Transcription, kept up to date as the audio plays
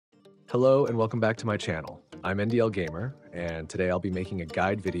Hello and welcome back to my channel. I'm NDL Gamer, and today I'll be making a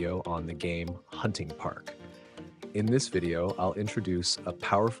guide video on the game Hunting Park. In this video, I'll introduce a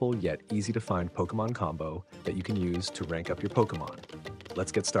powerful yet easy to find Pokemon combo that you can use to rank up your Pokemon.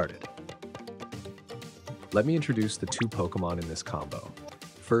 Let's get started. Let me introduce the two Pokemon in this combo.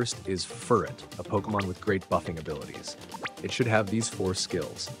 First is Furret, a Pokemon with great buffing abilities. It should have these four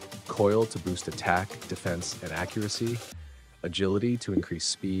skills: Coil to boost attack, defense, and accuracy, Agility to increase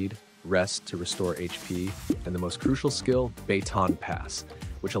speed, Rest to restore HP, and the most crucial skill, Baton Pass,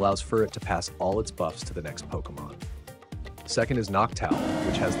 which allows Furret to pass all its buffs to the next Pokemon. Second is Noctowl,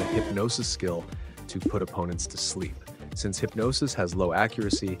 which has the Hypnosis skill to put opponents to sleep. Since Hypnosis has low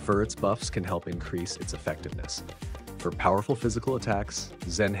accuracy, Furret's buffs can help increase its effectiveness. For powerful physical attacks,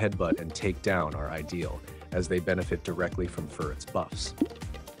 Zen Headbutt and Takedown are ideal, as they benefit directly from Furret's buffs.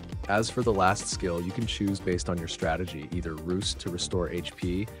 As for the last skill, you can choose based on your strategy, either Roost to restore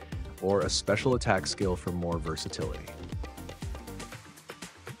HP, or a special attack skill for more versatility.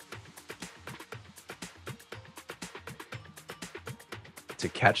 To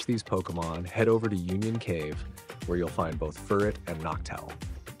catch these Pokemon, head over to Union Cave, where you'll find both Furret and Noctowl.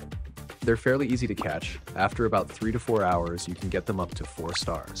 They're fairly easy to catch. After about 3 to 4 hours, you can get them up to 4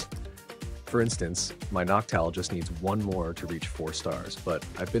 stars. For instance, my Noctowl just needs 1 more to reach 4 stars, but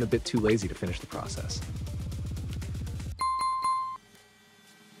I've been a bit too lazy to finish the process.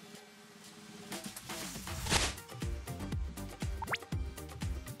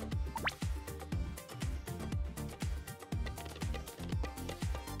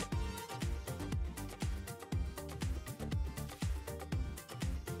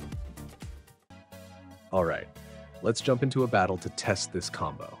 Alright, let's jump into a battle to test this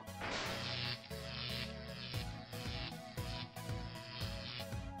combo.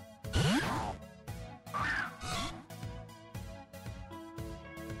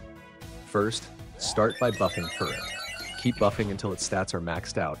 First, start by buffing Furret. Keep buffing until its stats are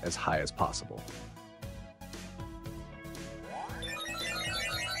maxed out as high as possible.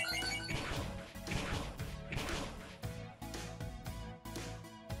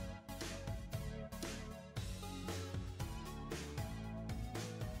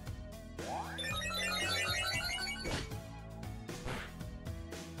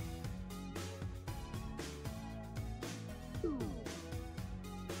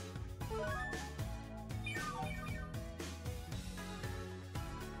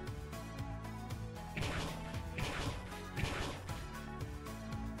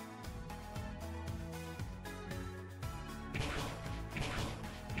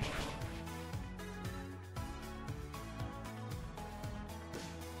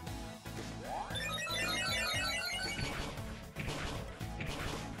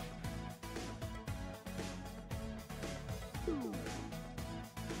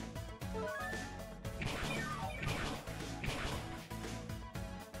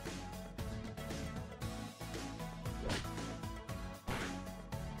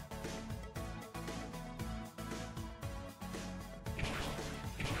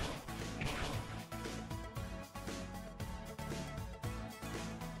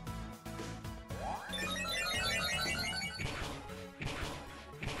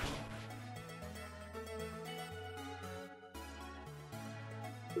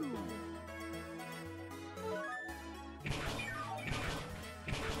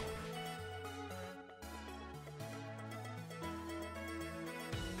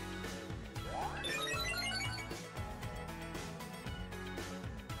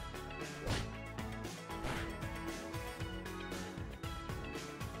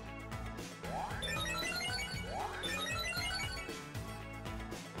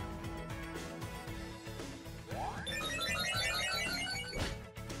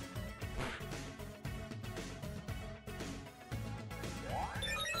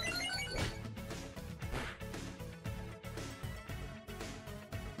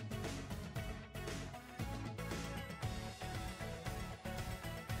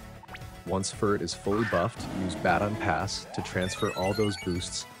 Once Furret is fully buffed, use Baton Pass to transfer all those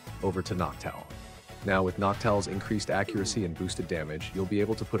boosts over to Noctowl. Now with Noctowl's increased accuracy and boosted damage, you'll be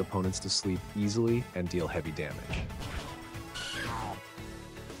able to put opponents to sleep easily and deal heavy damage.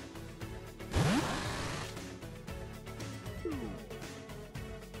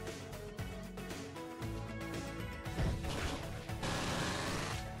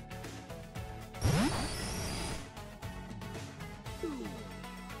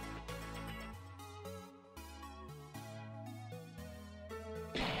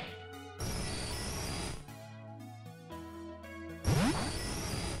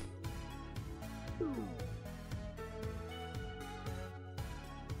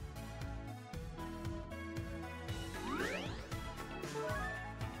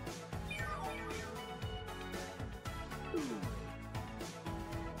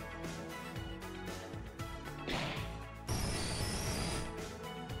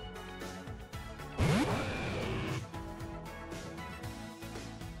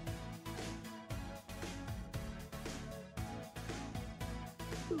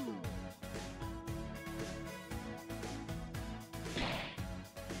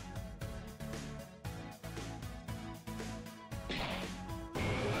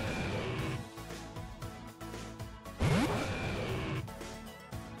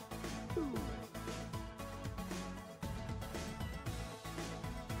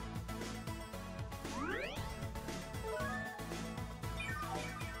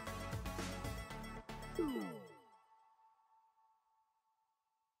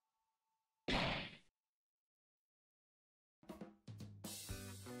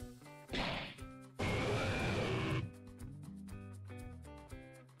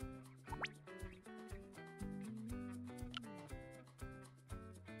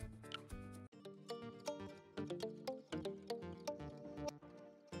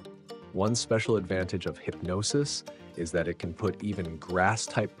 One special advantage of Hypnosis is that it can put even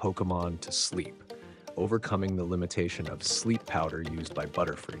grass-type Pokemon to sleep, overcoming the limitation of sleep powder used by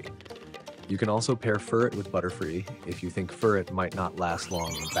Butterfree. You can also pair Furret with Butterfree if you think Furret might not last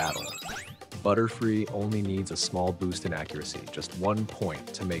long in battle. Butterfree only needs a small boost in accuracy, just 1 point,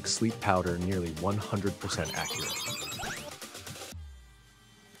 to make sleep powder nearly 100% accurate.